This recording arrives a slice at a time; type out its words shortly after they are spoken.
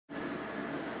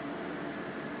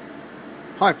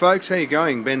Hi folks, how you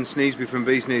going? Ben Sneesby from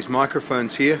Beesneez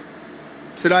Microphones here.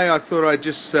 Today I thought I'd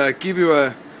just give you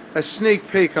a sneak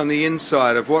peek on the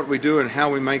inside of what we do and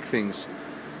how we make things.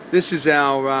 This is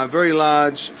our very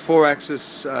large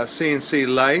 4-axis CNC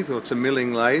lathe, or it's a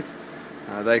milling lathe.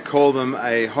 They call them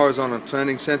a horizontal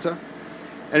turning center.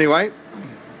 Anyway,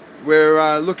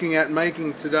 we're looking at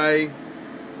making today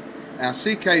our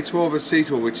CK12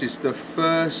 acetyl, which is the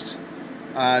first,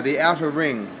 the outer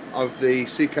ring of the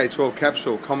CK12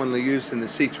 capsule, commonly used in the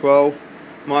C12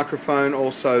 microphone,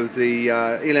 also the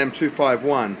ELAM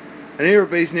 251. And here at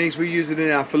Beesneez we use it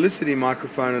in our Felicity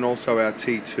microphone and also our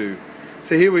T2.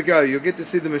 So here we go. You'll get to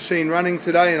see the machine running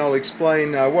today, and I'll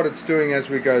explain what it's doing as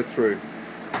we go through.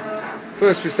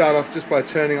 First we start off just by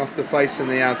turning off the face and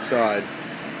the outside.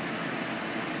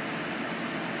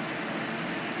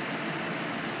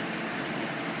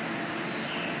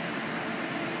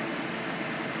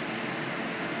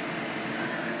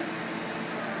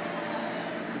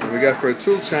 We go for a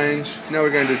tool change. Now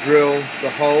we're going to drill the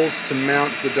holes to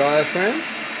mount the diaphragm.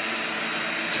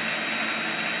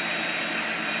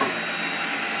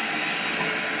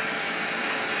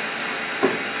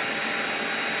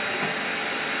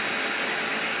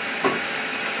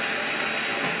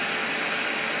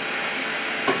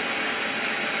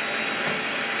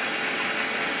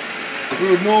 We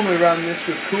would normally run this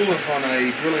with coolant on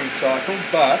a drilling cycle,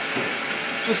 but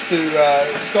just to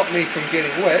stop me from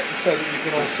getting wet so that you can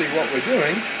all see what we're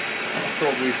doing, I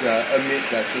thought we'd omit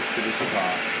that just for this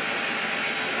part.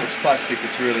 It's plastic,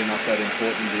 it's really not that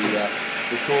important.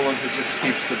 The coolant, it just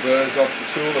keeps the burrs off the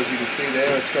tool. As you can see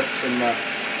there, it's got some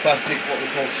plastic, what we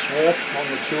call swarf, on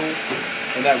the tool,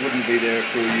 and that wouldn't be there if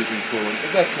we were using coolant,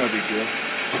 but that's no big deal.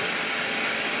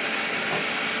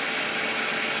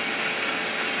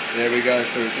 There we go,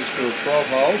 so we've just drilled 12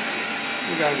 holes.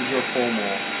 We're going to drill 4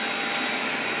 more.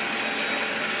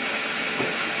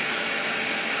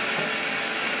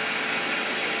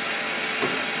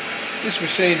 This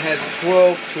machine has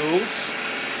 12 tools.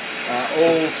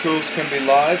 All tools can be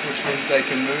live, which means they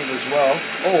can move as well,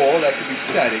 or they can be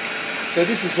static. So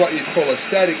this is what you'd call a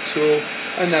static tool,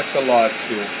 and that's a live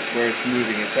tool, where it's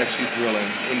moving. It's actually drilling,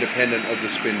 independent of the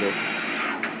spindle.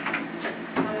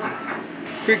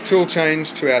 Quick tool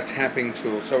change to our tapping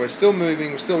tool. So we're still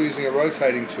moving, we're still using a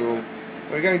rotating tool.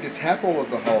 We're going to tap all of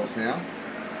the holes now.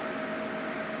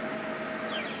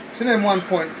 It's an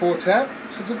M1.4 tap,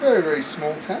 so it's a very, very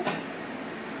small tap.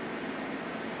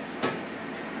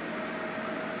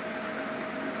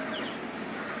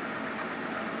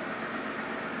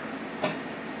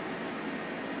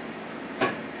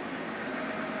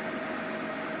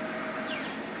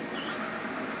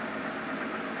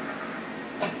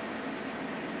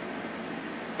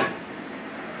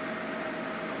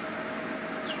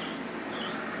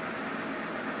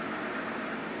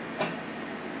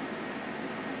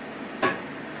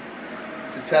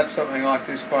 To tap something like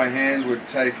this by hand would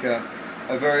take a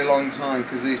very long time,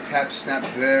 because these taps snap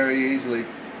very easily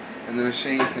and the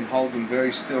machine can hold them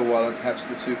very still while it taps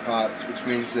the two parts, which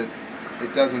means that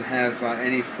it doesn't have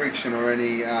any friction or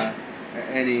any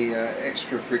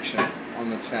extra friction on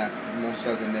the tap, more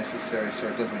so than necessary, so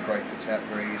it doesn't break the tap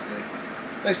very easily.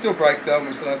 They still break though, and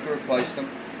we still have to replace them.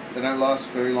 They don't last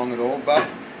very long at all, but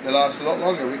they last a lot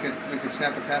longer. We could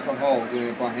snap a tap a hole doing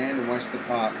it by hand and waste the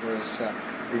part, whereas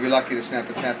we'd be lucky to snap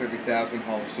a tap every 1,000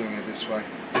 holes doing it this way.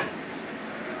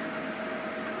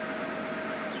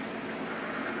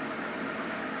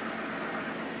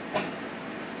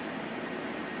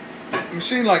 A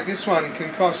machine like this one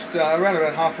can cost around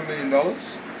about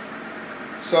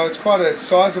 $500,000. So it's quite a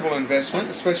sizable investment,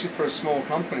 especially for a small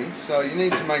company. So you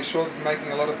need to make sure that you're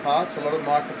making a lot of parts, a lot of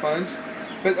microphones,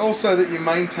 but also that you're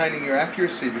maintaining your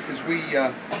accuracy, because we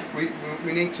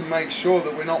need to make sure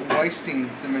that we're not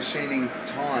wasting the machining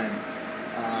time,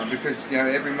 because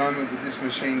every moment that this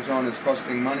machine's on is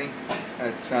costing money.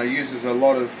 It uses a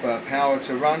lot of power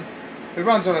to run. It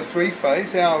runs on a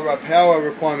 3-phase. Our power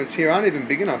requirements here aren't even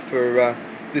big enough for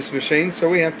this machine, so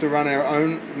we have to run our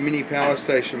own mini power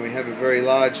station. We have a very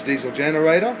large diesel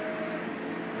generator,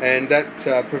 and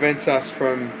that prevents us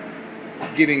from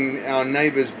giving our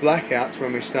neighbours blackouts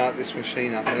when we start this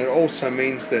machine up, and it also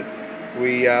means that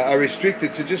we are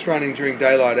restricted to just running during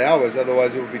daylight hours,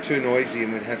 otherwise it would be too noisy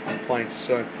and we'd have complaints.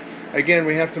 So again,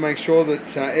 we have to make sure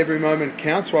that every moment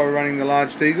counts while we're running the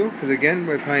large diesel, because again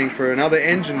we're paying for another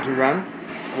engine to run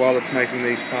while it's making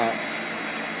these parts.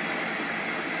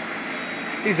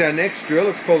 Here's our next drill.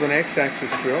 It's called an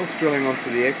X-axis drill. It's drilling onto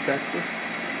the X-axis.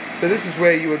 So this is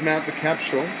where you would mount the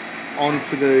capsule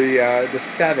onto the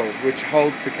saddle, which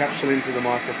holds the capsule into the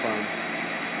microphone.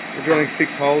 We're drilling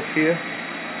 6 holes here.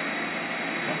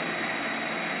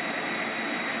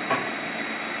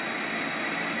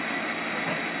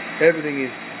 Everything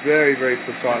is very, very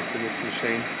precise in this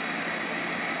machine.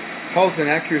 Holds an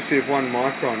accuracy of 1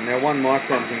 micron. Now 1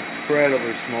 micron is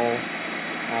incredibly small.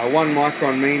 1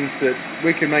 micron means that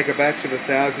we can make a batch of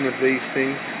 1,000 of these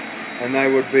things and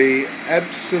they would be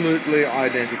absolutely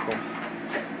identical.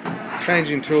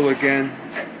 Changing tool again.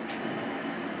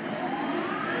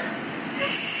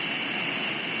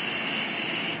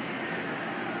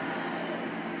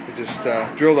 We just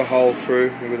drill the hole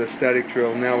through with a static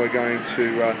drill. Now we're going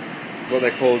to what they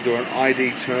do an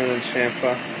ID turn and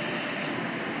chamfer.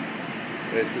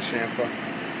 There's the chamfer.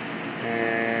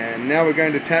 And now we're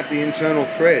going to tap the internal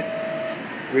thread,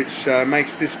 which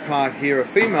makes this part here a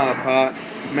female part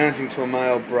mounting to a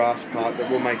male brass part that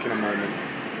we'll make in a moment.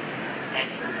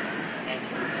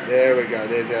 There we go,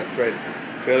 there's our thread.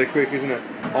 Fairly quick, isn't it?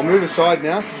 I'll move aside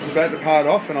now, bat the part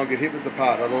off, and I'll get hit with the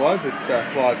part, otherwise it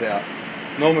flies out.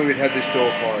 Normally we'd have this door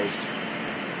closed.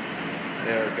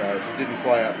 There it goes, it didn't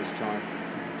fly out this time.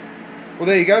 Well,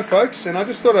 there you go, folks, and I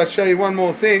just thought I'd show you one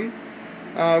more thing.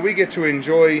 We get to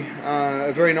enjoy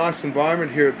a very nice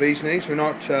environment here at Beesneez. We're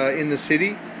not in the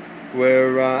city,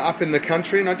 we're up in the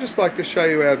country, and I'd just like to show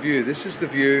you our view. This is the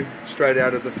view straight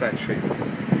out of the factory.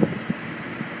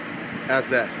 How's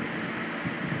that?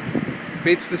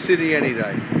 Beats the city any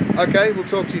day. Okay, we'll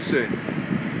talk to you soon.